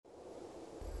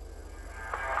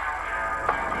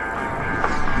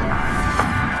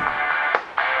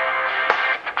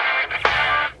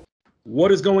What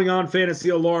is going on, Fantasy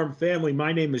Alarm family?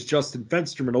 My name is Justin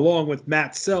Fensterman, along with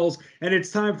Matt Sells, and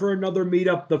it's time for another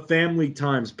Meetup the Family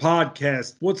Times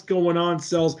podcast. What's going on,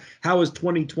 Sells? How has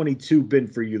 2022 been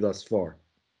for you thus far?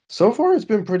 So far, it's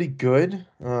been pretty good.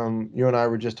 You and I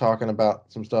were just talking about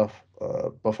some stuff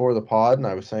before the pod, and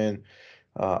I was saying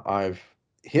I've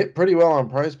hit pretty well on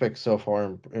prize picks so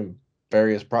far in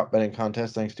various prop betting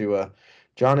contests, thanks to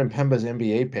John and Pemba's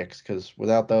NBA picks, because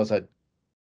without those, I'd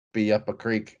be up a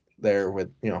creek there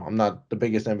with, I'm not the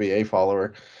biggest NBA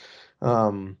follower.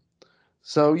 Um,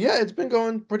 so yeah, it's been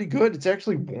going pretty good. It's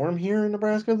actually warm here in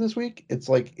Nebraska this week. It's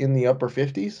like in the upper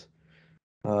 50s,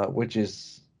 which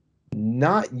is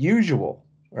not usual,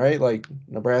 right? Like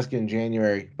Nebraska in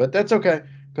January, but that's okay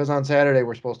because on Saturday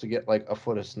we're supposed to get like a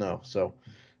foot of snow, so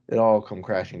it'll all come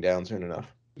crashing down soon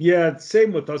enough. Yeah,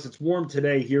 same with us. It's warm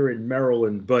today here in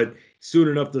Maryland, but soon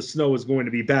enough the snow is going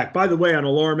to be back. By the way, on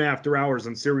Alarm After Hours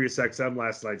on Sirius XM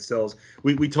last night, Sells,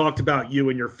 we talked about you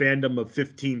and your fandom of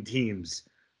 15 teams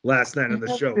last night We on the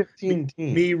have show. Me, 15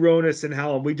 teams. me, Ronus, and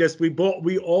Hallam.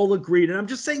 We all agreed, and I'm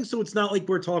just saying so it's not like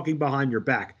we're talking behind your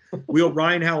back.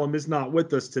 Ryan Hallam is not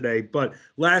with us today, but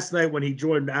last night when he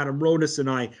joined Adam Ronus and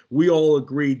I, we all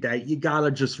agreed that you gotta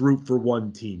just root for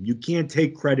one team. You can't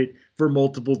take credit for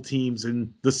multiple teams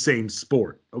in the same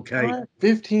sport. Okay.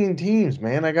 15 teams,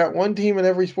 man. I got one team in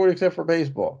every sport except for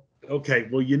baseball. Okay.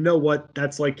 Well, you know what?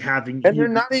 That's like having And you. they're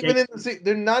not even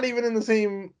in the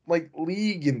same like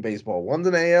league in baseball. One's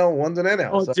an AL, one's an NL.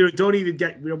 Oh, So dude, don't even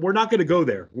get. We're not going to go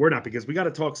there. We're not because we got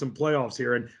to talk some playoffs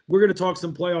here, and we're going to talk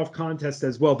some playoff contests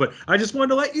as well. But I just wanted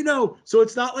to let you know, so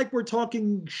it's not like we're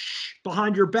talking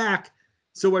behind your back.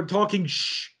 So I'm talking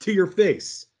to your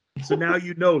face. So now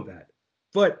you know that.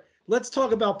 But let's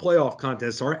talk about playoff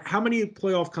contests. All right, how many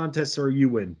playoff contests are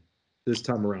you in this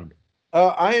time around?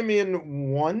 I am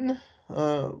in one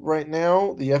right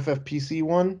now, the FFPC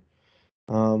one.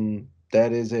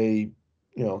 That is the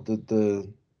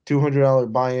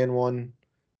 $200 buy-in one.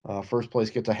 First place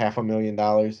gets a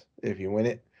 $500,000 if you win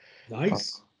it. Uh,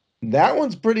 Nice. that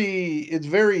one's it's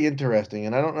very interesting,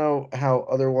 and I don't know how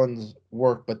other ones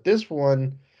work, but this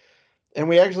one, and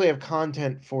we actually have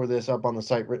content for this up on the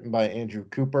site written by Andrew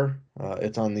Cooper.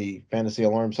 It's on the Fantasy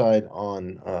Alarm side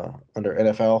on under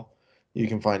NFL. You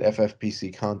can find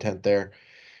FFPC content there,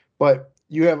 but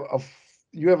you have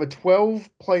a 12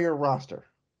 player roster.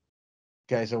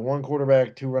 Okay, so one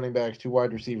quarterback, two running backs, two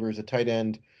wide receivers, a tight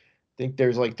end. I think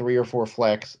there's like three or four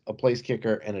flex, a place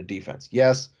kicker, and a defense.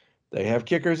 Yes, they have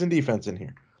kickers and defense in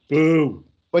here. Boo.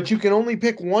 But you can only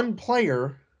pick one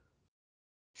player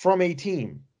from a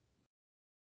team.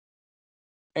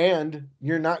 And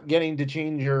you're not getting to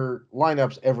change your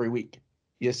lineups every week.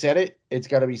 You set it, it's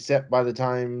got to be set by the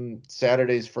time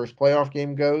Saturday's first playoff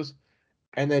game goes,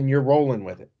 and then you're rolling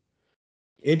with it.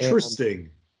 And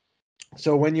Interesting.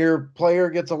 so when your player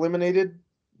gets eliminated,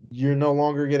 you're no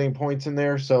longer getting points in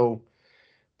there. So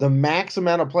the max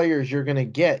amount of players you're going to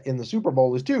get in the Super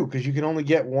Bowl is two because you can only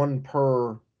get one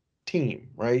per team,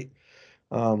 right?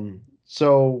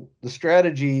 So the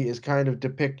strategy is kind of to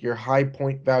pick your high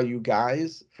point value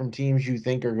guys from teams you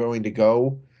think are going to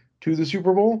go to the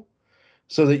Super Bowl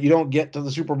so that you don't get to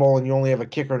the Super Bowl and you only have a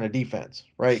kicker and a defense,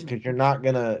 right? Because you're not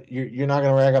gonna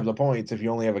rack up the points if you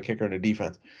only have a kicker and a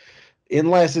defense.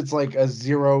 Unless it's like a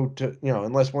 0 to,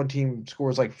 unless one team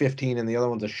scores like 15 and the other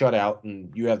one's a shutout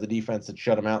and you have the defense that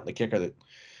shut them out and the kicker that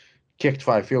kicked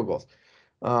 5 field goals.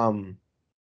 Um,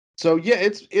 so yeah,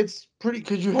 it's pretty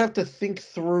because you have to think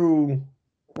through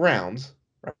rounds,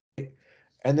 right?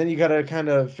 And then you got to kind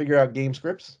of figure out game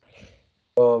scripts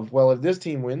of, well, if this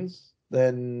team wins,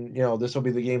 then this will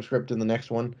be the game script in the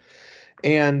next one.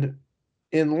 And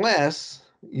unless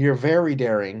you're very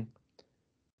daring,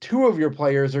 two of your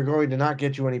players are going to not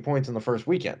get you any points in the first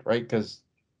weekend, right? Because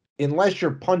unless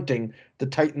you're punting the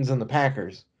Titans and the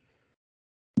Packers,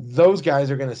 those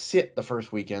guys are going to sit the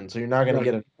first weekend, so you're not going to Right.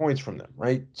 get any points from them,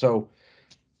 right? So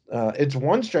it's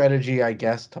one strategy, I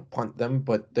guess, to punt them,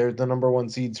 but they're the number one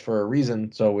seeds for a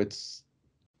reason. So it's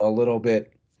a little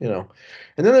bit, And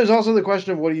then there's also the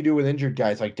question of what do you do with injured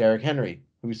guys like Derrick Henry,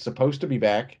 who's supposed to be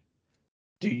back?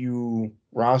 Do you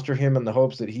roster him in the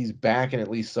hopes that he's back and at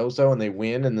least so and they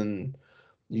win and then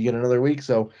you get another week?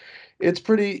 So it's a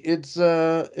pretty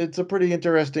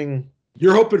interesting.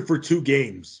 You're hoping for two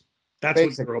games. That's what you're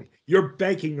Basically. hoping. You're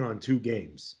banking on two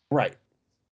games Right. if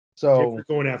So you're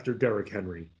going after Derrick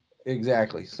Henry.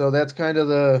 exactly. So that's kind of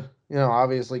the,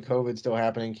 obviously COVID's still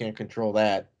happening, can't control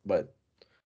that, but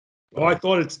Oh, I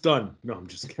thought it's done. No, I'm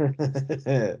just kidding.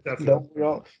 Definitely.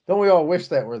 don't we all wish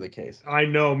that were the case? I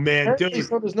know, man, Apparently dude.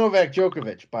 so does Novak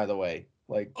Djokovic, by the way.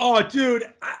 Like Oh, dude.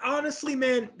 Honestly,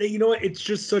 man, you know what? It's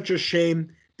just such a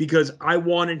shame because I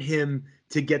wanted him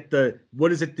to get the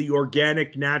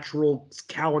organic natural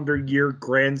calendar year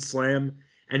grand slam,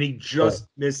 and he just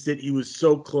missed it. He was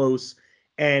so close,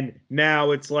 and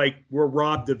now it's like we're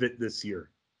robbed of it this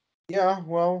year. Yeah,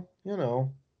 well,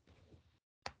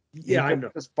 Yeah, I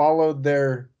know. Just followed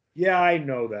their I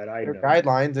know that. I know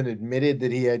guidelines and admitted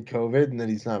that he had COVID and that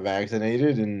he's not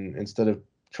vaccinated, and instead of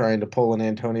trying to pull an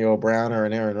Antonio Brown or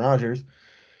an Aaron Rodgers,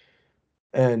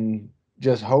 and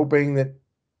just hoping that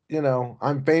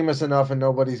I'm famous enough and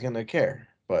nobody's gonna care.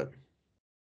 But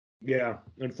yeah,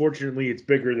 unfortunately, it's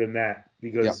bigger than that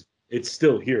because yeah. it's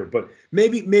still here. But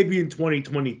maybe in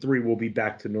 2023 we'll be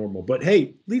back to normal. But hey,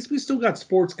 at least we still got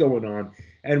sports going on.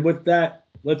 And with that,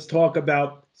 let's talk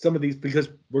about some of these, because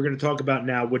we're going to talk about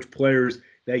now which players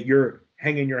that you're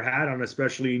hanging your hat on,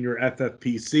 especially in your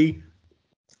FFPC.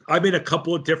 I'm in a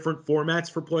couple of different formats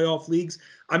for playoff leagues.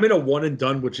 I'm in a one and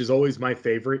done, which is always my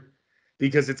favorite,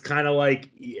 because it's kind of like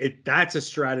that's a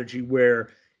strategy where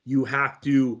you have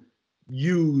to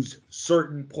use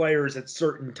certain players at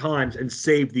certain times and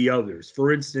save the others.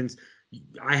 For instance,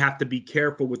 I have to be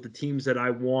careful with the teams that I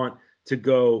want to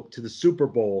go to the Super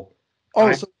Bowl.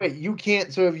 So wait, you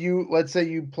can't. So if let's say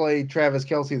you play Travis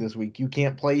Kelce this week, you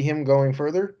can't play him going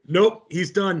further? Nope,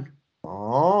 he's done.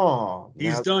 Oh,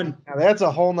 he's done. Now that's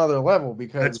a whole nother level,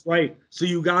 because that's right. So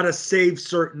you got to save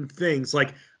certain things.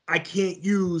 Like I can't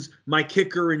use my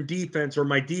kicker in defense or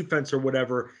my defense or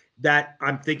whatever that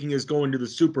I'm thinking is going to the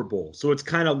Super Bowl. So it's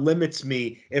kind of limits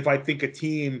me if I think a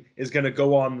team is going to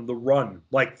go on the run.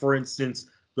 Like, for instance,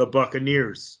 the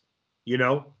Buccaneers. You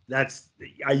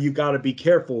got to be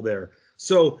careful there.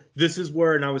 So this is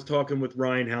where, and I was talking with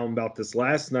Ryan Helm about this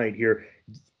last night here,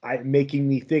 making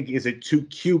me think, is it too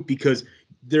cute? Because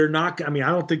they're not, I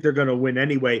don't think they're going to win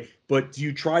anyway, but do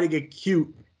you try to get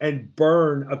cute and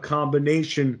burn a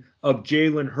combination of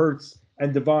Jalen Hurts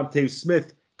and Devontae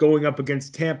Smith going up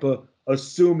against Tampa,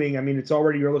 assuming, it's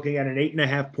already, you're looking at an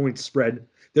 8.5 point spread.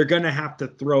 They're going to have to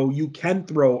throw. You can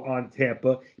throw on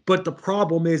Tampa, but the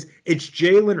problem is it's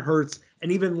Jalen Hurts.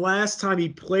 And even last time he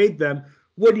played them,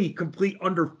 would he complete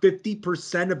under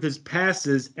 50% of his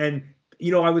passes? And,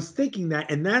 I was thinking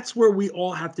that, and that's where we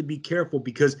all have to be careful,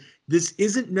 because this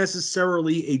isn't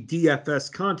necessarily a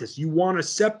DFS contest. You want to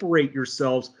separate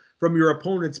yourselves from your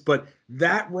opponents, but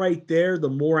that right there, the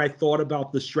more I thought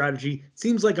about the strategy,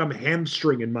 seems like I'm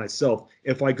hamstringing myself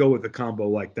if I go with a combo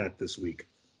like that this week.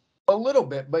 A little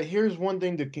bit, but here's one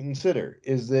thing to consider,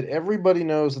 is that everybody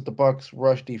knows that the Bucs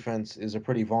rush defense is a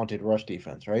pretty vaunted rush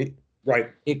defense, right?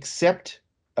 Right. Except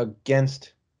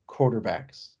against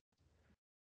quarterbacks.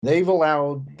 They've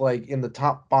allowed, like, in the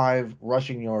top 5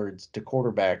 rushing yards to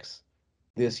quarterbacks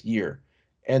this year.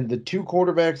 And the 2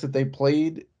 quarterbacks that they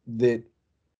played that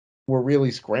were really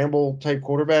scramble type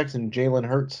quarterbacks, and Jalen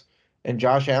Hurts and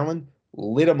Josh Allen,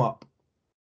 lit them up.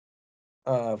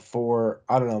 For,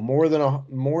 I don't know, more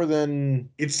than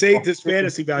it saved his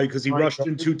fantasy value because he rushed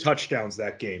in 2 touchdowns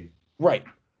that game. Right.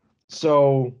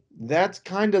 So that's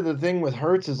kind of the thing with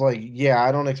Hurts, is like, yeah,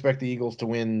 I don't expect the Eagles to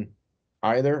win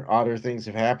either. Odder things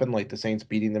have happened, like the Saints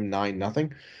beating them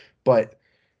 9-0. But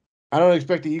I don't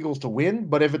expect the Eagles to win.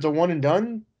 But if it's a one and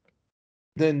done,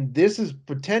 then this is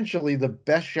potentially the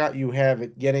best shot you have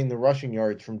at getting the rushing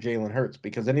yards from Jalen Hurts,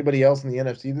 because anybody else in the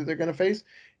NFC that they're going to face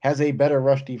has a better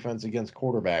rush defense against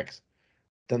quarterbacks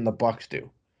than the Bucs do.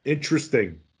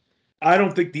 Interesting. I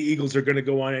don't think the Eagles are going to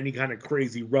go on any kind of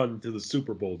crazy run to the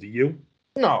Super Bowl. Do you?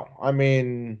 No.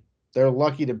 They're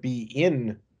lucky to be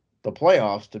in the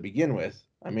playoffs to begin with.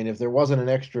 If there wasn't an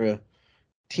extra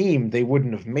team, they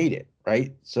wouldn't have made it,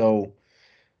 right? So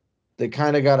they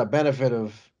kind of got a benefit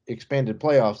of expanded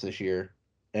playoffs this year,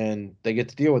 and they get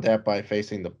to deal with that by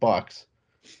facing the Bucs,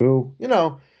 who,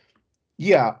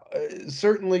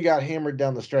 certainly got hammered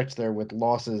down the stretch there with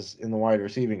losses in the wide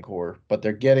receiving core, but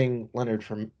they're getting Leonard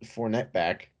Fournette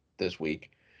back this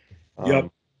week.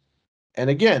 Yep. And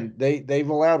again, they've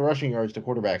allowed rushing yards to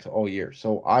quarterbacks all year,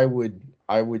 so I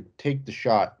would take the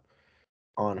shot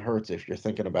on Hurts if you're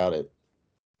thinking about it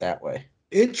that way.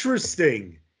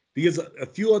 Interesting, because a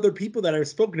few other people that I've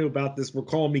spoken to about this were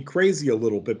calling me crazy a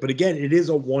little bit, but again, it is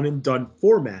a one and done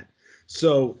format.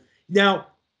 So now,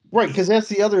 right, because that's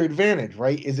the other advantage,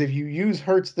 right? Is if you use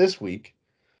Hurts this week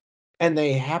and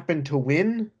they happen to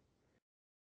win,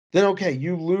 then okay,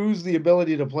 you lose the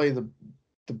ability to play the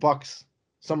Bucs,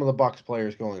 some of the Bucs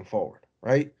players going forward,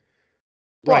 right?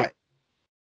 Right.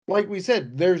 But like we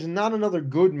said, there's not another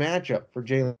good matchup for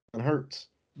Jalen Hurts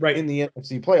in the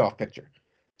NFC playoff picture.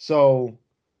 So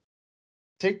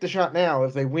take the shot now.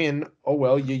 If they win, oh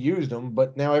well, you used them,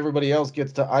 but now everybody else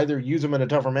gets to either use them in a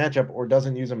tougher matchup or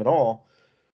doesn't use them at all.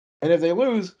 And if they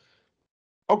lose,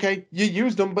 okay, you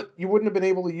used them, but you wouldn't have been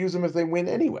able to use them if they win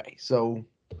anyway. So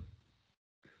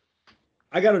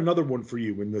I got another one for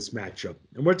you in this matchup.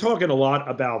 And we're talking a lot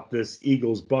about this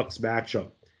Eagles Bucks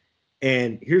matchup.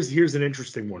 And here's an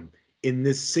interesting one. In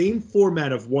this same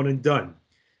format of one and done,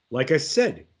 like I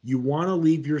said, you want to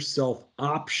leave yourself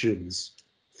options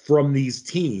from these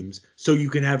teams so you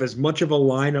can have as much of a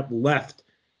lineup left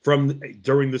from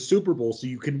during the Super Bowl so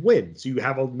you can win. So you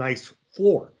have a nice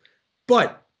floor.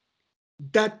 But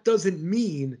that doesn't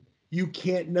mean you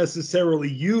can't necessarily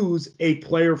use a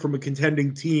player from a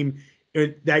contending team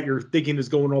that you're thinking is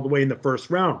going all the way in the first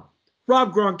round.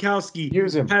 Rob Gronkowski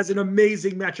use him. has an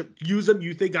amazing matchup. Use him.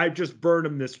 You think I just burned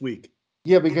him this week?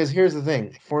 Yeah, because here's the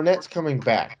thing. Fournette's coming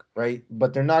back, right?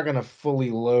 But they're not going to fully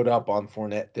load up on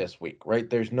Fournette this week, right?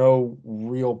 There's no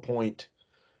real point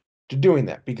to doing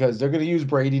that because they're going to use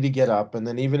Brady to get up. And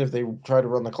then even if they try to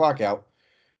run the clock out,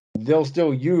 they'll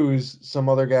still use some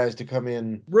other guys to come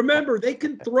in. Remember, they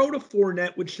can throw to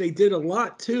Fournette, which they did a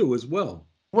lot too, as well.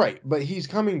 Right, but he's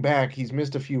coming back. He's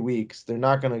missed a few weeks. They're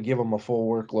not going to give him a full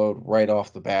workload right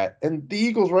off the bat. And the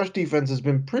Eagles' rush defense has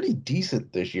been pretty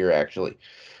decent this year, actually.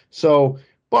 So,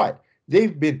 but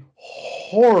they've been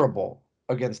horrible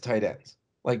against tight ends.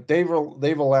 Like they've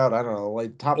allowed, I don't know,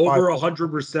 like top Over 5.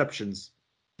 100 receptions.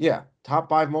 Yeah, top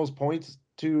 5 most points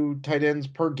to tight ends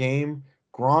per game.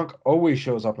 Gronk always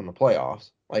shows up in the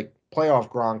playoffs. Like playoff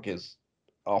Gronk is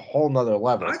a whole nother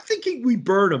level. I'm thinking we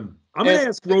burn him. I'm going to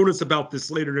ask Ronas about this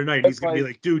later tonight. He's going to be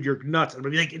like, dude, you're nuts. I'm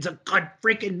going to be like, it's a good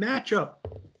freaking matchup.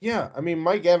 Yeah, I mean,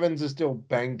 Mike Evans is still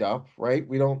banged up, right?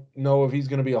 We don't know if he's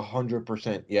going to be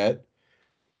 100% yet.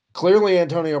 Clearly,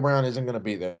 Antonio Brown isn't going to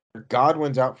be there.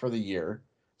 Godwin's out for the year.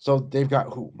 So they've got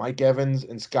who? Mike Evans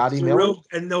and Scotty Miller?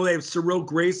 And no, they have Cyril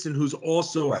Grayson, who's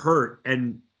also hurt.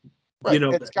 And,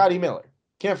 and Scotty Miller.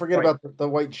 Can't forget about the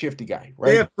white shifty guy,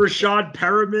 right? They have Rashad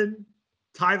Perriman,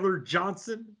 Tyler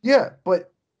Johnson. Yeah,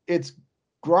 but it's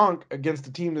Gronk against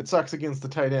a team that sucks against the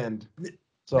tight end.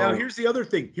 So now here's the other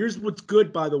thing. Here's what's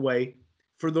good, by the way,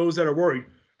 for those that are worried.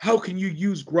 How can you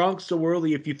use Gronk so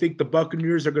early if you think the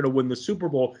Buccaneers are going to win the Super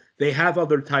Bowl? They have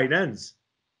other tight ends.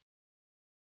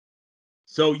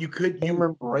 So you could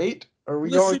Cameron Brate? Are we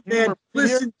listen, going man,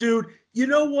 listen, dude. You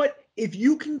know what? If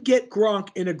you can get Gronk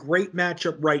in a great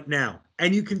matchup right now,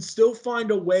 and you can still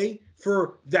find a way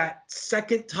for that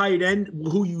second tight end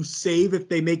who you save if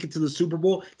they make it to the Super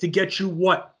Bowl to get you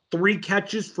what, 3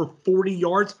 catches for 40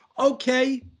 yards?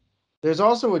 Okay. There's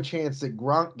also a chance that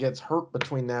Gronk gets hurt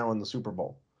between now and the Super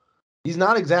Bowl. He's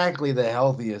not exactly the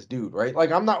healthiest dude, right?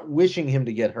 Like, I'm not wishing him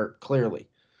to get hurt, clearly.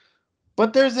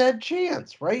 But there's that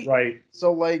chance, right? Right.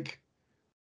 So, like,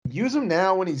 use him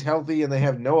now when he's healthy and they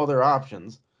have no other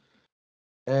options.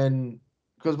 And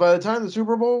because by the time the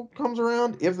Super Bowl comes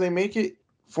around, if they make it,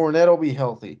 Fournette will be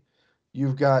healthy.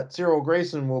 You've got Cyril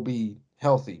Grayson will be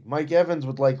healthy. Mike Evans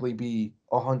would likely be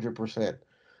 100%.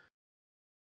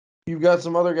 You've got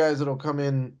some other guys that'll come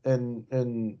in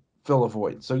and fill a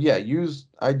void. So yeah, I'd use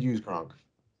Gronk.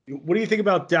 What do you think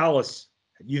about Dallas?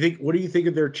 What do you think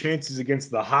of their chances against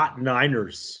the hot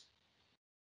Niners?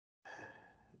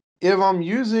 If I'm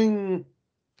using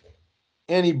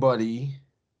anybody,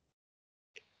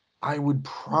 I would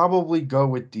probably go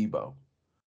with Debo.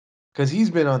 Because he's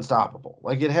been unstoppable.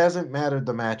 Like, it hasn't mattered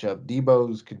the matchup.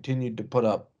 Debo's continued to put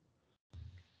up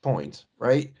points,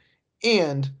 right?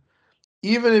 And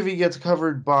even if he gets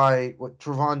covered by,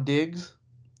 Trevon Diggs?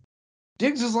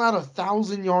 Diggs has allowed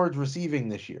 1,000 yards receiving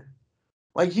this year.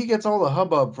 Like, he gets all the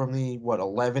hubbub from the,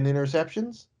 11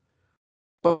 interceptions?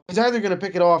 But he's either going to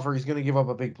pick it off or he's going to give up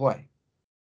a big play.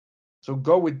 So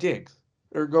go with Diggs.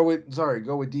 Or go with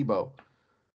Debo.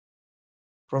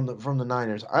 From the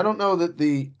Niners. I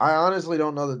honestly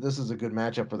don't know that this is a good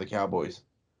matchup for the Cowboys.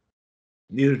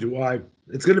 Neither do I.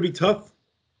 It's going to be tough.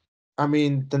 I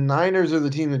mean, the Niners are the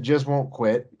team that just won't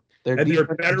quit. They're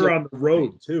better on the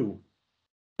road, too.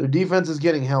 Their defense is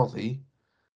getting healthy.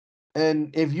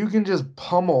 And if you can just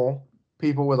pummel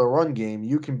people with a run game,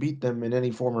 you can beat them in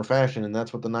any form or fashion, and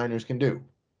that's what the Niners can do.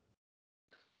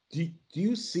 Do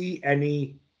you see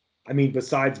any... I mean,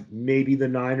 besides maybe the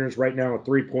Niners right now, a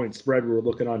 3-point spread, we're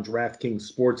looking on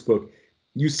DraftKings Sportsbook.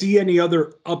 You see any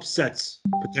other upsets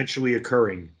potentially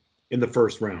occurring in the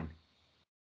first round?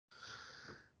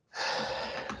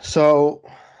 So,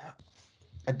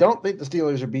 I don't think the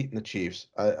Steelers are beating the Chiefs.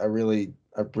 I really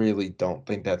don't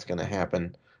think that's going to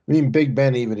happen. I mean, Big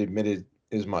Ben even admitted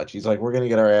as much. He's like, we're going to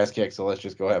get our ass kicked, so let's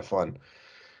just go have fun.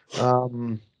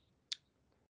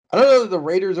 I don't know that the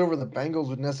Raiders over the Bengals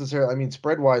would necessarily, I mean,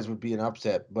 spread-wise would be an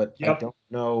upset, but I don't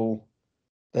know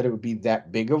that it would be that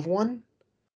big of one.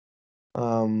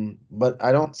 But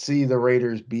I don't see the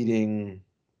Raiders beating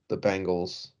the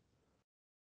Bengals.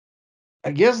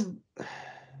 I guess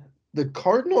the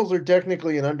Cardinals are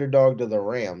technically an underdog to the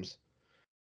Rams.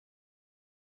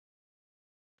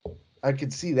 I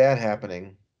could see that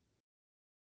happening.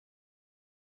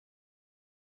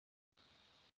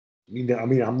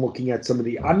 I'm looking at some of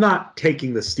the. I'm not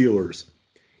taking the Steelers,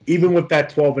 even with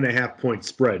that 12.5 point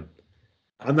spread.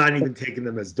 I'm not even taking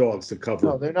them as dogs to cover.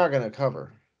 No, they're not going to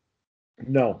cover.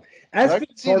 No. I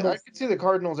could see the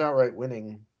Cardinals outright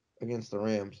winning against the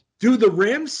Rams. Dude, the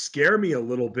Rams scare me a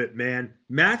little bit, man.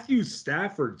 Matthew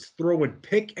Stafford's throwing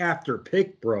pick after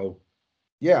pick, bro.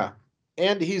 Yeah.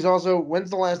 And he's also, when's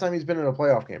the last time he's been in a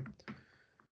playoff game? I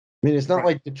mean, it's not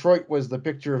like Detroit was the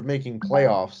picture of making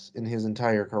playoffs in his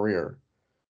entire career.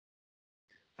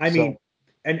 I mean,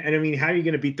 how are you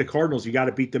going to beat the Cardinals? You got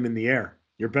to beat them in the air.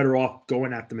 You're better off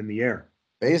going at them in the air.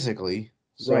 Basically.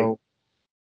 So, right.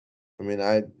 I mean,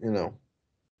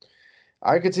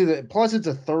 I could see that. Plus, it's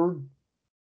a third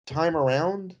time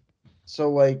around. So,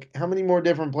 like, how many more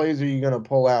different plays are you going to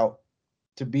pull out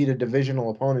to beat a divisional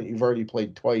opponent you've already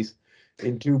played twice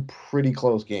in two pretty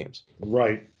close games?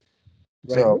 Right.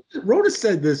 So, Rhoda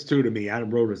said this too to me. Adam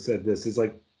Rhoda said this. Is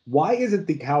like, why isn't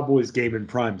the Cowboys game in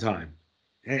prime time?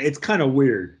 And it's kind of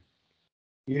weird.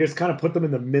 You just kind of put them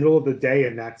in the middle of the day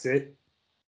and that's it.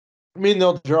 I mean,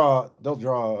 they'll draw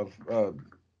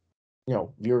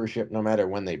viewership no matter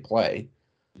when they play.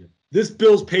 This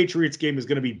Bills Patriots game is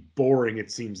going to be boring,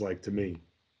 it seems like to me.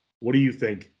 What do you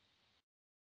think?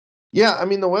 Yeah, I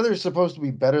mean, the weather's supposed to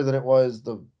be better than it was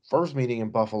the first meeting in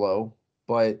Buffalo,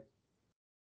 but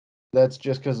that's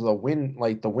just because of the wind.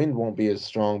 Like, the wind won't be as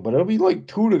strong, but it'll be like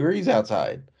 2 degrees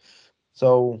outside.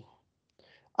 So,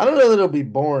 I don't know that it'll be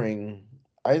boring.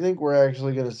 I think we're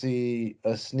actually going to see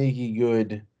a sneaky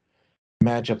good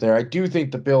matchup there. I do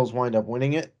think the Bills wind up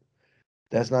winning it.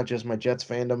 That's not just my Jets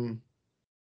fandom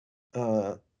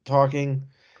talking.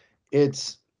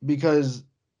 It's because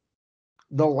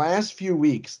the last few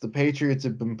weeks, the Patriots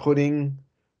have been putting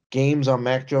games on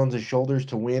Mac Jones' shoulders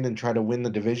to win and try to win the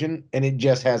division, and it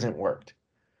just hasn't worked.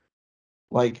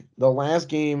 Like, the last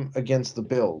game against the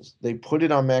Bills, they put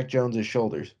it on Mac Jones'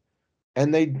 shoulders,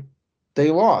 and they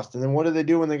lost. And then what did they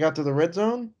do when they got to the red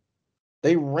zone?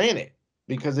 They ran it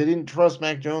because they didn't trust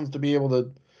Mac Jones to be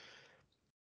able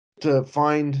to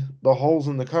find the holes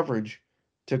in the coverage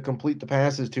to complete the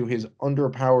passes to his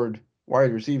underpowered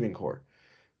wide receiving core.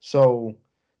 So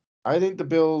I think the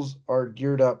Bills are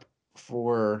geared up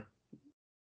for,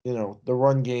 the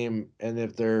run game. And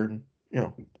if they're,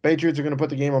 the Patriots are going to put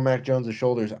the game on Mac Jones'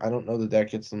 shoulders, I don't know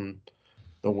that gets them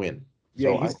the win.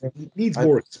 Yeah, he needs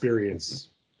more experience.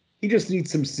 He just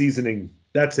needs some seasoning.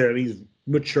 That's it. He's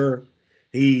mature.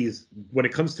 When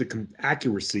it comes to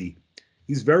accuracy,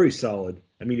 he's very solid.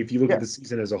 I mean, if you look at the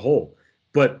season as a whole.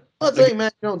 But I'm not saying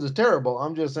Mac Jones is terrible.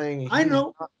 I'm just saying he's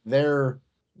not there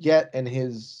yet, and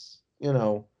his,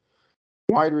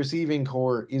 wide receiving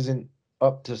core isn't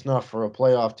up to snuff for a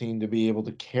playoff team to be able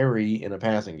to carry in a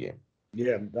passing game.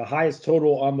 Yeah, the highest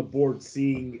total on the board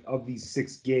seeing of these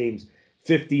 6 games,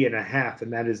 50.5,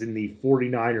 and that is in the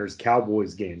 49ers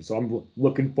Cowboys game. So I'm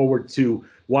looking forward to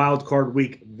Wild Card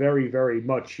Week very, very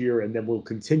much here. And then we'll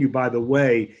continue, by the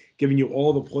way, giving you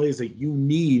all the plays that you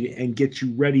need and get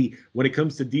you ready when it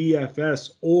comes to DFS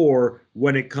or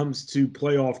when it comes to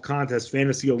playoff contests,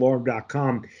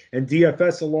 fantasyalarm.com and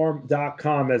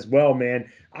dfsalarm.com as well, man.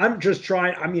 I'm just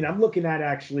trying. I mean, I'm looking at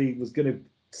was going to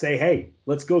say, hey,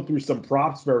 let's go through some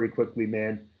props very quickly,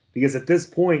 man. Because at this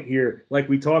point here, like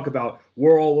we talk about,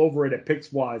 we're all over it at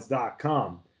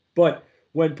Pickswise.com. But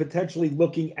when potentially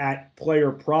looking at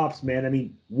player props, man, I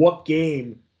mean, what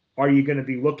game are you going to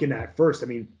be looking at first? I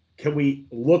mean, can we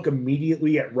look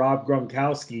immediately at Rob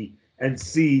Gronkowski and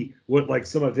see what like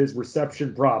some of his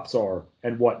reception props are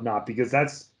and whatnot? Because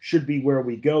that should be where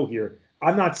we go here.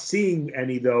 I'm not seeing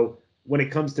any, though, when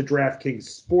it comes to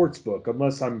DraftKings Sportsbook,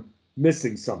 unless I'm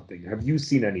missing something. Have you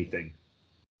seen anything?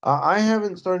 I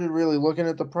haven't started really looking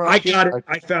at the props. I got it.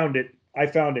 I found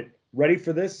it. Ready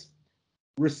for this?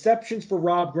 Receptions for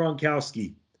Rob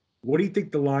Gronkowski. What do you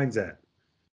think the line's at?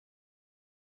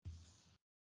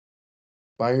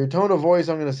 By your tone of voice,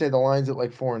 I'm going to say the line's at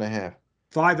like 4.5.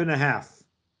 5.5.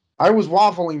 I was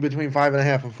waffling between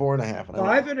 5.5 and 4.5.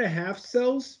 5.5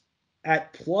 sells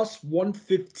at plus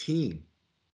 115.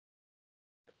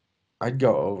 I'd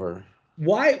go over.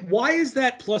 Why is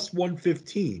that plus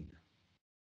 115?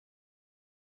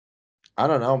 I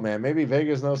don't know, man. Maybe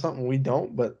Vegas knows something we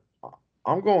don't, but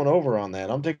I'm going over on that.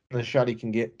 I'm taking the shot he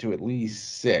can get to at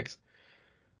least 6.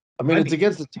 I mean, it's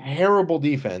against a terrible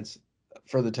defense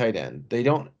for the tight end. They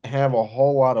don't have a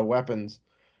whole lot of weapons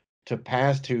to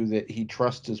pass to that he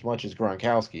trusts as much as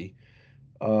Gronkowski.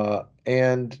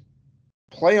 And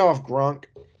playoff Gronk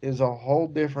is a whole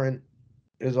different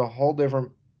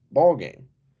ball game,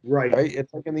 Right. right?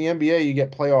 It's like in the NBA, you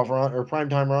get playoff Ron or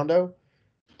primetime Rondo,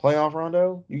 playoff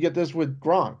Rondo. You get this with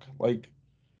Gronk. Like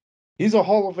he's a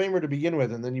Hall of Famer to begin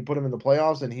with, and then you put him in the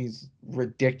playoffs, and he's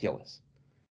ridiculous.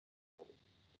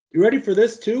 You ready for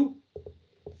this too?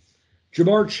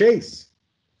 Jamar Chase,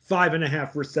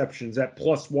 5.5 receptions at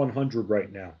plus 100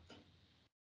 right now.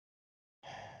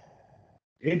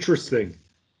 Interesting.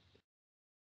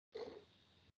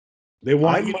 They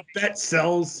want you to bet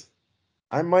sells.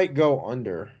 I might go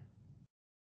under.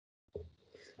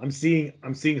 I'm seeing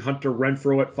Hunter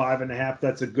Renfrow at 5.5.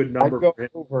 That's a good number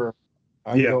for him.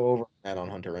 I'd go over that on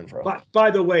Hunter Renfrow. But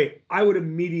by the way, I would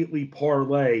immediately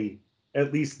parlay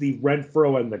at least the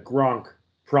Renfrow and the Gronk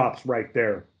props right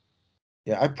there.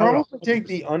 Yeah, I'd probably take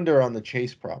the under on the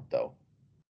Chase prop though.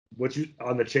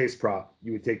 On the Chase prop,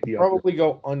 you would take the probably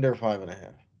go under 5.5.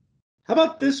 How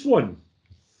about this one?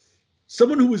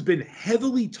 Someone who has been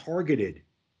heavily targeted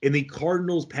in the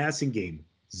Cardinals passing game,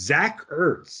 Zach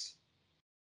Ertz.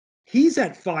 He's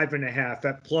at 5.5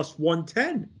 at plus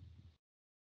 110.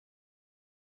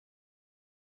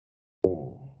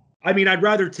 I mean, I'd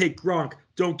rather take Gronk.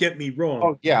 Don't get me wrong.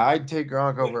 Oh yeah, I'd take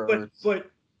Gronk over Ertz. But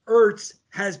Ertz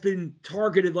has been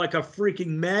targeted like a freaking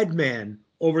madman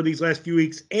over these last few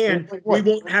weeks, and we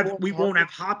won't have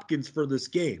Hopkins for this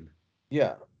game.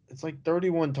 Yeah, it's like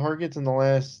 31 targets in the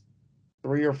last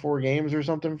 3 or 4 games or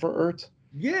something for Ertz.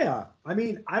 Yeah, I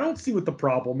mean, I don't see what the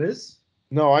problem is.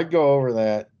 No, I'd go over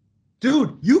that.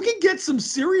 Dude, you can get some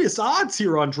serious odds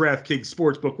here on DraftKings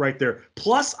Sportsbook right there.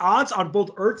 Plus odds on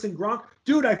both Ertz and Gronk.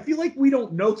 Dude, I feel like we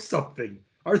don't know something.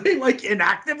 Are they like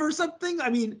inactive or something? I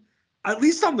mean, at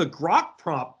least on the Gronk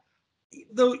prop,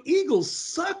 the Eagles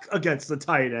suck against the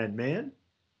tight end, man.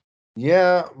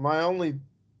 Yeah, my only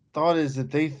thought is that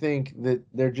they think that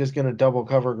they're just going to double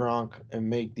cover Gronk and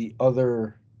make the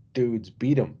other dudes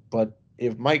beat him. But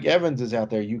if Mike Evans is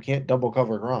out there, you can't double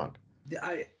cover Gronk.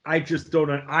 I just don't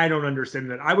understand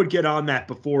that. I would get on that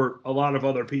before a lot of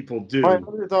other people do. My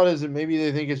other thought is that maybe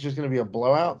they think it's just going to be a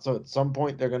blowout, so at some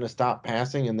point they're going to stop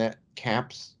passing, and that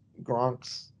caps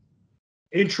Gronk's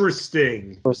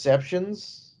receptions.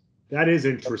 That is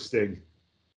interesting.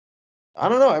 I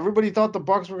don't know. Everybody thought the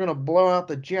Bucs were going to blow out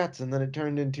the Jets, and then it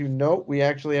turned into nope. We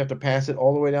actually have to pass it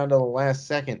all the way down to the last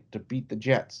second to beat the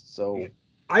Jets. So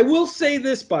I will say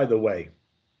this, by the way.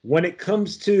 When it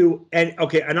comes to and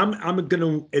I'm going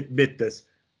to admit this.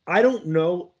 I don't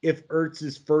know if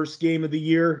Ertz's first game of the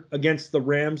year against the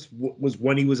Rams was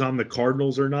when he was on the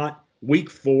Cardinals or not.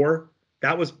 Week 4,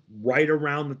 that was right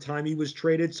around the time he was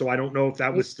traded, so I don't know if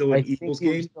that was still an Eagles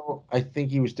game. I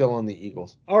think he was still on the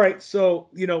Eagles. All right,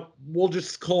 so we'll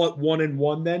just call it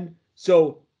 1-1 then.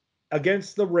 So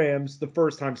against the Rams, the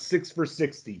first time 6 for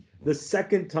 60. The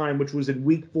second time, which was in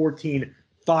Week 14,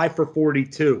 5 for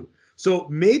 42. So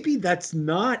maybe that's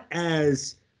not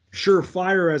as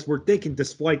surefire as we're thinking,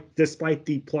 despite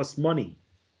the plus money.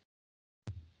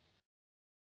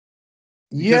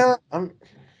 Yeah, I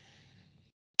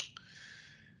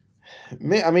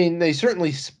mean, they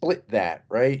certainly split that,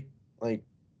 right? Like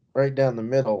right down the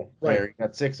middle. Right. There, you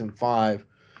got 6 and 5.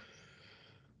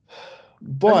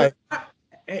 But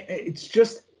it's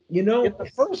just in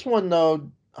the first one though,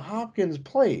 Hopkins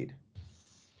played.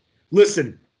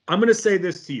 Listen, I'm going to say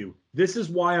this to you. This is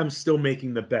why I'm still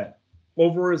making the bet.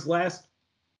 Over his last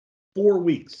 4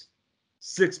 weeks,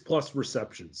 6+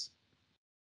 receptions.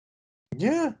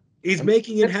 Yeah. He's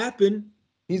making it happen.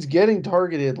 He's getting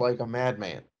targeted like a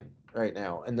madman right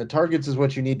now. And the targets is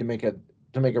what you need to make a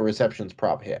receptions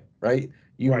prop hit, right?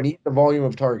 You need the volume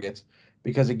of targets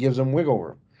because it gives them wiggle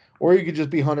room. Or you could just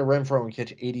be Hunter Renfrow and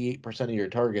catch 88% of your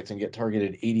targets and get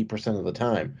targeted 80% of the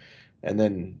time. And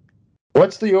then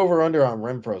what's the over-under on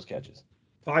Renfrow's catches?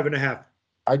 5.5.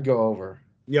 I'd go over.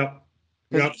 Yep.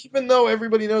 Because even though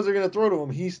everybody knows they're going to throw to him,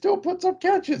 he still puts up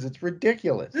catches. It's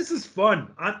ridiculous. This is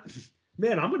fun. I'm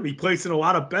going to be placing a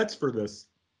lot of bets for this.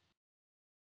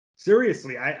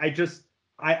 Seriously, I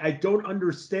don't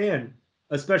understand,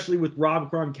 especially with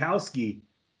Rob Gronkowski,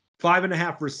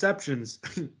 5.5 receptions.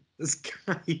 This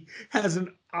guy has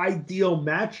an ideal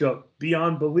matchup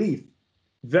beyond belief.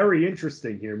 Very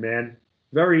interesting here, man.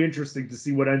 Very interesting to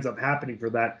see what ends up happening for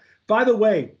that. By the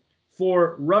way,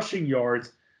 for rushing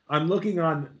yards, I'm looking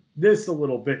on this a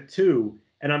little bit too,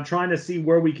 and I'm trying to see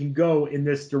where we can go in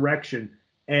this direction.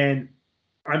 And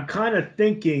I'm kind of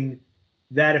thinking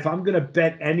that if I'm going to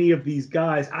bet any of these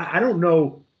guys, I don't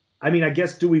know. I mean, I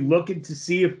guess, do we look into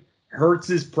see if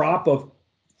Hurts's prop of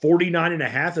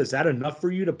 49.5, is that enough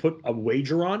for you to put a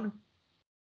wager on?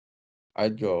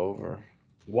 I'd go over.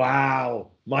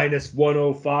 Wow. Minus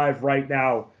 105 right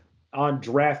now on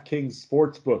DraftKings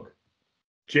Sportsbook.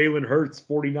 Jalen Hurts,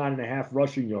 49.5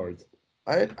 rushing yards.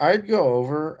 I'd go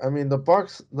over. I mean, the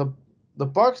Bucks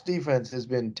defense has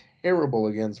been terrible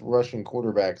against rushing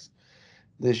quarterbacks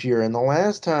this year, and the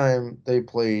last time they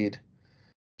played,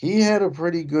 he had a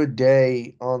pretty good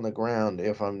day on the ground,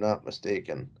 if I'm not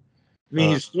mistaken. I mean,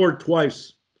 Uh, he scored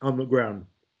twice on the ground.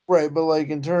 right, but like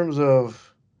in terms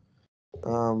of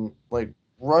like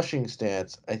rushing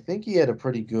stats, I think he had a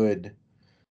pretty good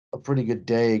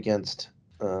day against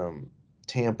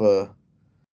Tampa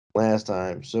last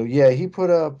time. So yeah, he put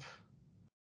up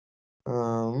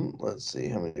let's see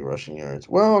how many rushing yards.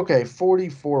 Well, okay,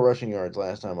 44 rushing yards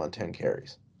last time on 10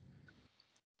 carries.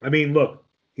 I mean, look,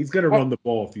 he's going to Oh, run the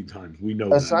ball a few times. We know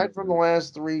that. aside from the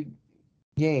last 3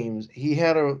 games, he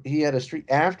had a streak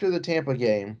after the Tampa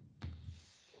game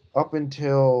up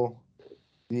until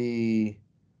the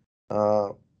uh,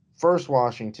 first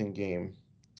Washington game.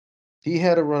 He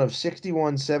had a run of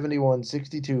 61, 71,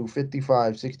 62,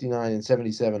 55, 69, and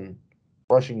 77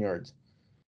 rushing yards.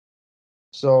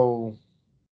 So,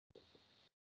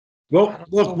 I Well,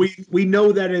 don't look, know. we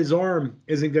know that his arm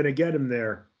isn't going to get him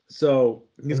there. So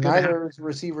he's And going to have. neither is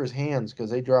receivers' hands because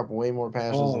they drop way more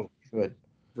passes than Oh, they should.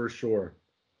 for sure.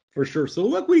 For sure. So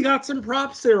look, we got some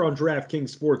props there on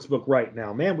DraftKings Sportsbook right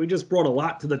now. Man, we just brought a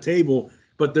lot to the table,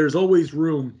 but there's always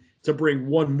room to bring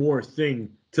one more thing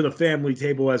to the family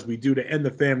table as we do to end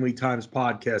the Family Times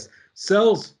podcast.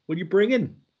 Sells, what are you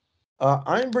bringing?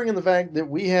 I'm bringing the fact that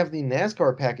we have the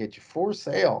NASCAR package for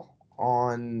sale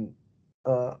on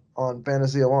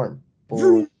Fantasy Alarm for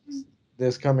Vroom.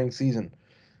 this coming season.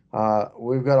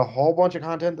 We've got a whole bunch of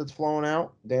content that's flowing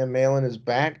out. Dan Malin is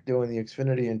back doing the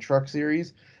Xfinity and Truck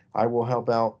Series. I will help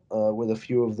out with a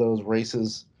few of those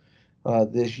races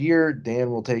this year.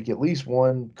 Dan will take at least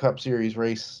one Cup Series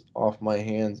race off my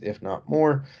hands, if not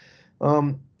more.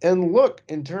 And look,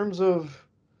 in terms of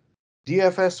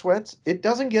DFS sweats, it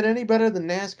doesn't get any better than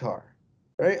NASCAR.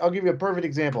 Right? I'll give you a perfect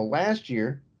example. Last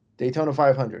year, Daytona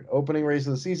 500, opening race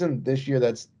of the season. This year,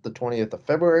 that's the 20th of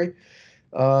February.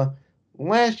 Uh,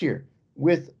 Last year,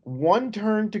 with one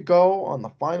turn to go on the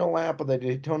final lap of the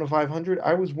Daytona 500,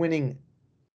 I was winning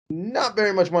not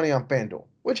very much money on FanDuel,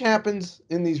 which happens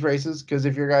in these races because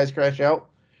if your guys crash out,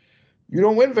 you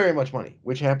don't win very much money,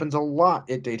 which happens a lot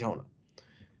at Daytona.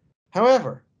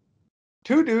 However,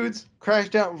 two dudes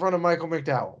crashed out in front of Michael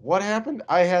McDowell. What happened?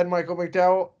 I had Michael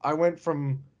McDowell. I went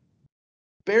from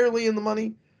barely in the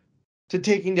money to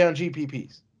taking down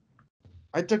GPPs.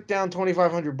 I took down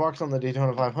 $2,500 on the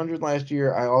Daytona 500 last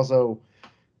year. I also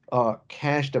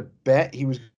cashed a bet. He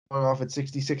was going off at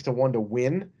 66 to 1 to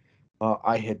win.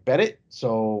 I had bet it,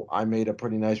 so I made a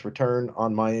pretty nice return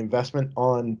on my investment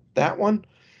on that one.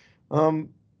 Um,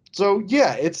 so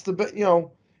yeah, it's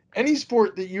any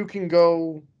sport that you can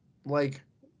go like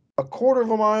a quarter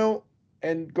of a mile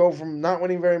and go from not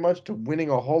winning very much to winning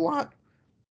a whole lot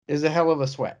is a hell of a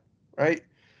sweat, right?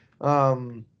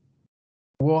 Um,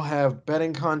 we'll have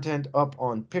betting content up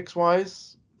on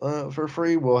Pickswise for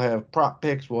free. We'll have prop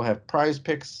picks. We'll have prize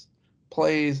picks,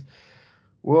 plays.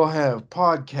 We'll have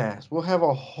podcasts. We'll have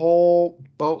a whole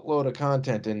boatload of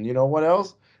content. And you know what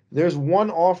else? There's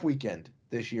one off weekend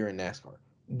this year in NASCAR.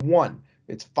 One.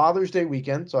 It's Father's Day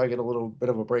weekend, so I get a little bit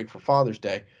of a break for Father's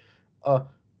Day. Uh,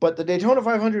 but the Daytona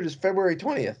 500 is February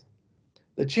 20th.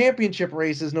 The championship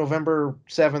race is November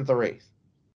 7th or 8th.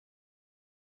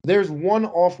 There's one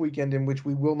off weekend in which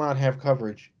we will not have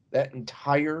coverage that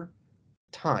entire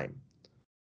time.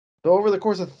 So over the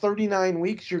course of 39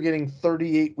 weeks, you're getting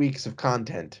 38 weeks of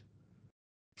content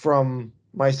from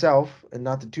myself, and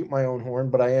not to toot my own horn,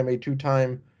 but I am a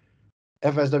two-time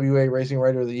FSWA Racing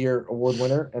Writer of the Year award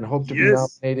winner and hope to be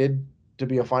Yes. nominated to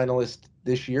be a finalist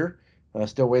this year.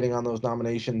 Still waiting on those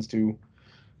nominations to,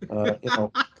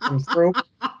 come through.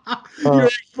 You're Uh,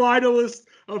 a finalist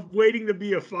of waiting to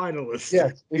be a finalist.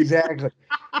 yes, exactly.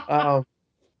 Um,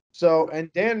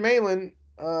 and Dan Malin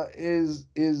is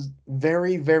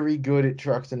very very good at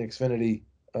trucks and Xfinity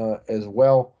as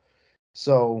well.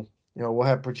 So we'll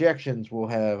have projections, we'll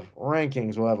have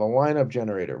rankings, we'll have a lineup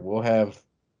generator, we'll have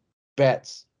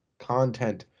bets,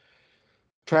 content,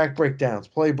 track breakdowns,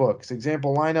 playbooks,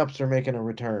 example lineups are making a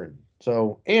return.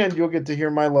 So and you'll get to hear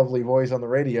my lovely voice on the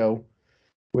radio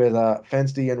with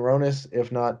Fensty and Ronis,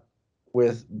 if not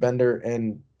with Bender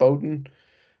and Bowden.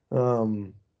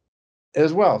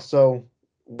 As well. So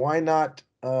why not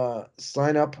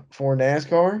sign up for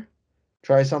NASCAR?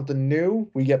 Try something new.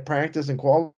 We get practice and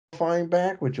qualifying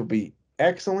back, which will be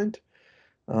excellent.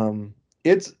 Um,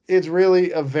 it's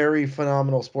really a very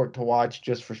phenomenal sport to watch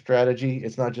just for strategy.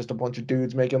 It's not just a bunch of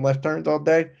dudes making left turns all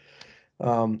day.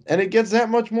 And it gets that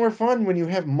much more fun when you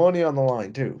have money on the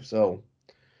line too. So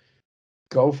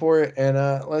go for it, and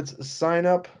let's sign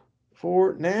up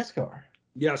for NASCAR.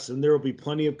 Yes, and there will be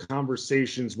plenty of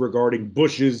conversations regarding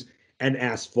bushes and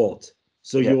asphalt.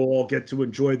 So Yeah. you'll all get to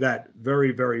enjoy that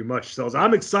very, very much. So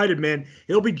I'm excited, man.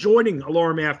 He'll be joining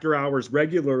Alarm After Hours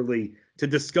regularly to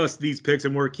discuss these picks,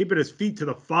 and we're keeping his feet to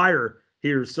the fire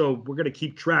here. So we're going to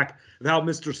keep track of how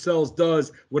Mr. Sells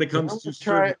does when it Yeah, comes to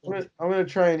certain. I'm gonna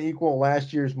try and equal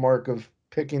last year's mark of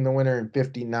picking the winner in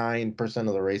 59%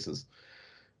 of the races,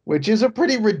 which is a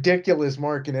pretty ridiculous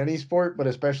mark in any sport, but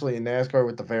especially in NASCAR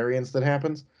with the variance that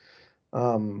happens,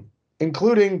 um,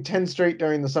 including 10 straight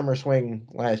during the summer swing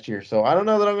last year. So I don't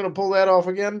know that I'm gonna pull that off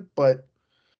again, but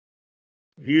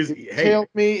Hey,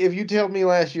 if you tailed me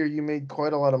last year, you made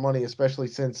quite a lot of money, especially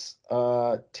since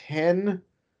 10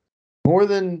 more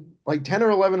than like 10 or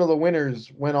 11 of the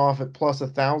winners went off at plus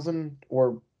 1,000,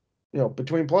 or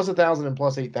between plus 1,000 and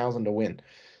plus 8,000 to win.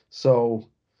 So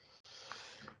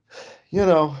you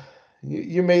know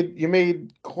you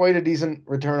made quite a decent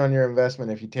return on your investment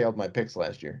if you tailed my picks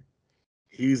last year.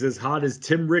 he's as hot as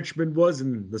Tim Richmond was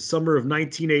in the summer of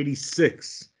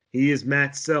 1986. He is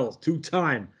Matt Sells,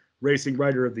 two-time Racing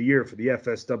Writer of the Year for the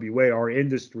FSWA, our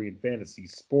industry in fantasy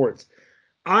sports.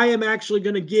 I am actually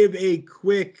going to give a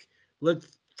quick look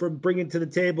from bringing to the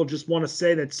table. Just want to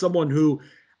say that someone who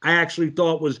I actually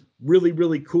thought was really,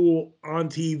 really cool on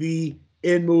TV,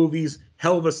 in movies,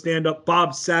 hell of a stand up,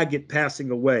 Bob Saget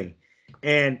passing away.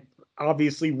 And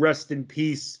obviously, rest in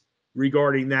peace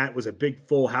regarding that. Was a big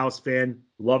Full House fan,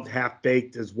 loved Half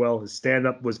Baked as well. His stand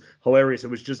up was hilarious. It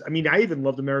was just, I mean, I even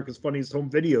loved America's Funniest Home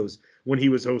Videos when he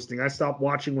was hosting. I stopped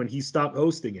watching when he stopped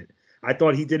hosting it. I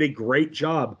thought he did a great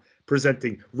job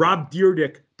presenting. Rob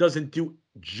Dyrdek doesn't do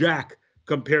jack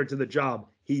compared to the job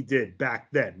he did back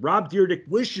then. Rob Dyrdek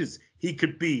wishes he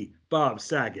could be Bob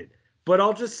Saget. But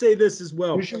I'll just say this as You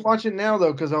well. should watch it now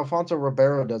though, because Alfonso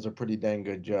Ribeiro does a pretty dang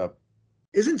good job.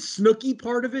 Isn't Snooki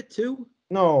part of it too?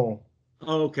 No,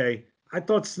 Oh, okay. I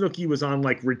thought Snooki was on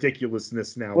like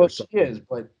ridiculousness now well or she something. is,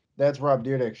 but that's Rob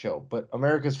Dyrdek's show. But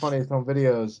America's Funniest Home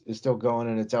Videos is still going,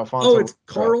 and it's Oh, Alfonso it's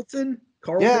Ribeiro. Carlton?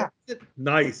 Carlton? Yeah,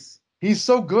 Nice. he's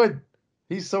so good.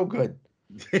 He's so good.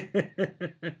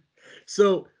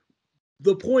 So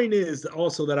the point is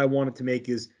also that I wanted to make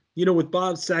is, with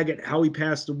Bob Saget, how he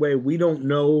passed away, we don't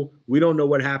know. We don't know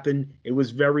what happened. It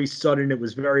was very sudden. It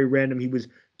was very random. He was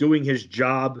doing his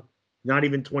job not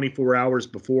even 24 hours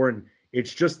before. And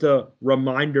it's just a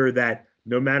reminder that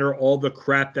no matter all the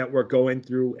crap that we're going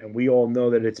through, and we all know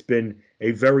that it's been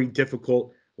a very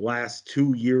difficult last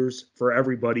 2 years for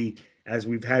everybody as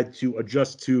we've had to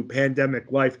adjust to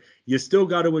pandemic life, you still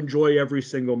got to enjoy every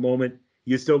single moment.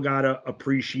 You still got to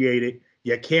appreciate it.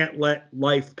 You can't let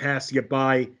life pass you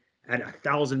by at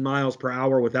 1,000 miles per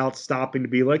hour without stopping to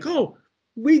be like, oh,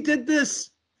 we did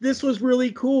this. This was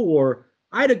really cool. Or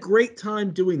I had a great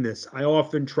time doing this. I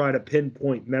often try to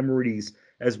pinpoint memories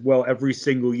as well every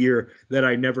single year that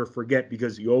I never forget,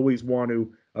 because you always want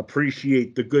to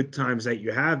appreciate the good times that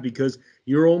you have, because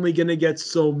you're only going to get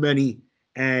so many.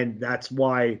 And that's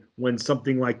why when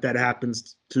something like that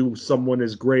happens to someone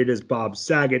as great as Bob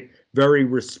Saget, very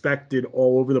respected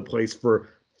all over the place for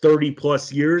 30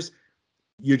 plus years,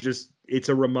 it's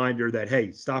a reminder that,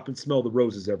 hey, stop and smell the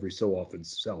roses every so often.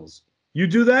 Sells. You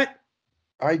do that?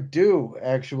 I do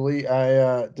actually.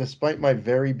 Despite my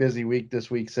very busy week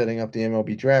this week setting up the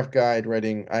MLB draft guide,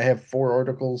 I have 4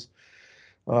 articles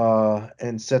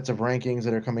and sets of rankings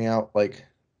that are coming out like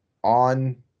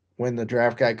on when the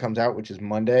draft guide comes out, which is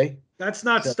Monday. That's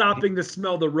not So stopping to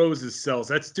smell the roses, Sells.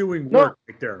 That's doing no, work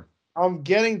right there. I'm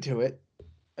getting to it.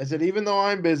 I said, even though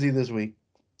I'm busy this week,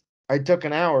 I took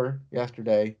an hour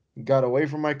yesterday, got away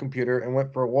from my computer, and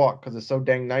went for a walk because it's so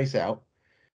dang nice out.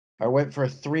 I went for a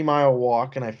 3 mile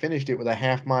walk and I finished it with a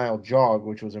half-mile jog,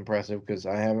 which was impressive because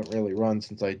I haven't really run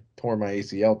since I tore my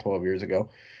ACL 12 years ago.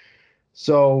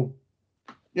 So,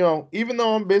 even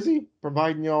though I'm busy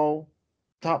providing y'all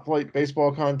top flight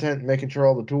baseball content, making sure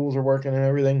all the tools are working and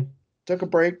everything, took a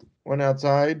break, went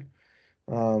outside,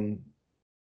 um,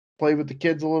 played with the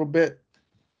kids a little bit.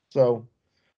 So,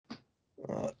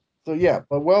 uh, so yeah,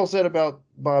 but well said about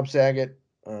Bob Saget.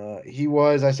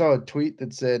 I saw a tweet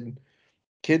that said,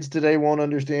 kids today won't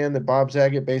understand that Bob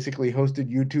Saget basically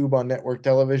hosted YouTube on network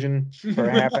television for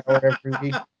a half hour every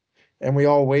week, and we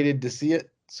all waited to see it.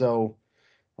 So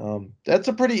that's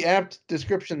a pretty apt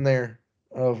description there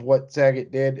of what Saget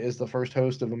did as the first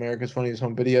host of America's Funniest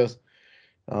Home Videos.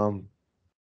 Um,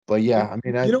 but yeah, I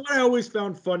mean, You know what I always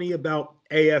found funny about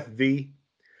AFV?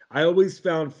 I always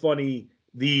found funny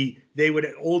they would,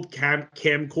 old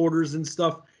camcorders and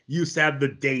stuff used to have the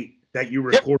date that you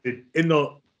recorded in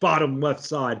the bottom left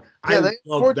side. Yeah, I they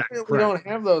love that unfortunately crap. don't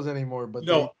have those anymore. But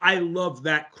No, I love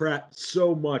that crap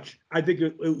so much. I think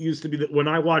it used to be that when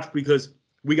I watched, because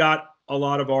we got a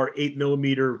lot of our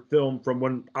 8mm film from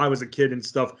when I was a kid and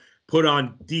stuff put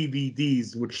on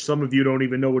DVDs, which some of you don't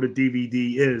even know what a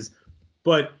DVD is.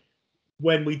 But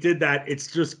when we did that,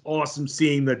 it's just awesome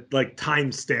seeing the like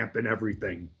timestamp and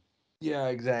everything. yeah,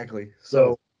 exactly.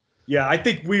 So yeah, I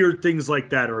think weird things like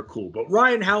that are cool. But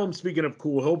Ryan Hallam, speaking of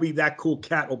cool, he'll be that cool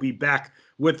cat. Will be back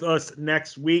with us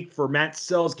next week. For Matt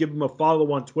Sells, give him a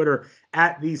follow on Twitter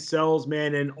at the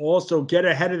Sellsman, and also get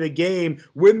ahead of the game.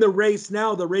 Win the race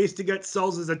now, the race to get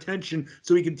Sells' attention,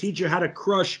 so he can teach you how to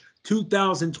crush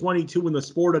 2022 in the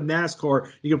sport of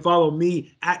NASCAR. You can follow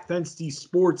me at Fensty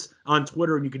Sports on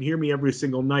Twitter, and you can hear me every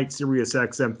single night, Sirius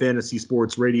XM Fantasy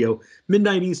Sports Radio,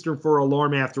 midnight Eastern for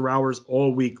Alarm After Hours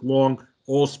all week long.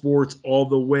 All sports, all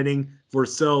the winning for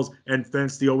Sells and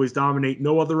Fensty always dominate.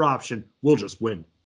 No other option. We'll just win.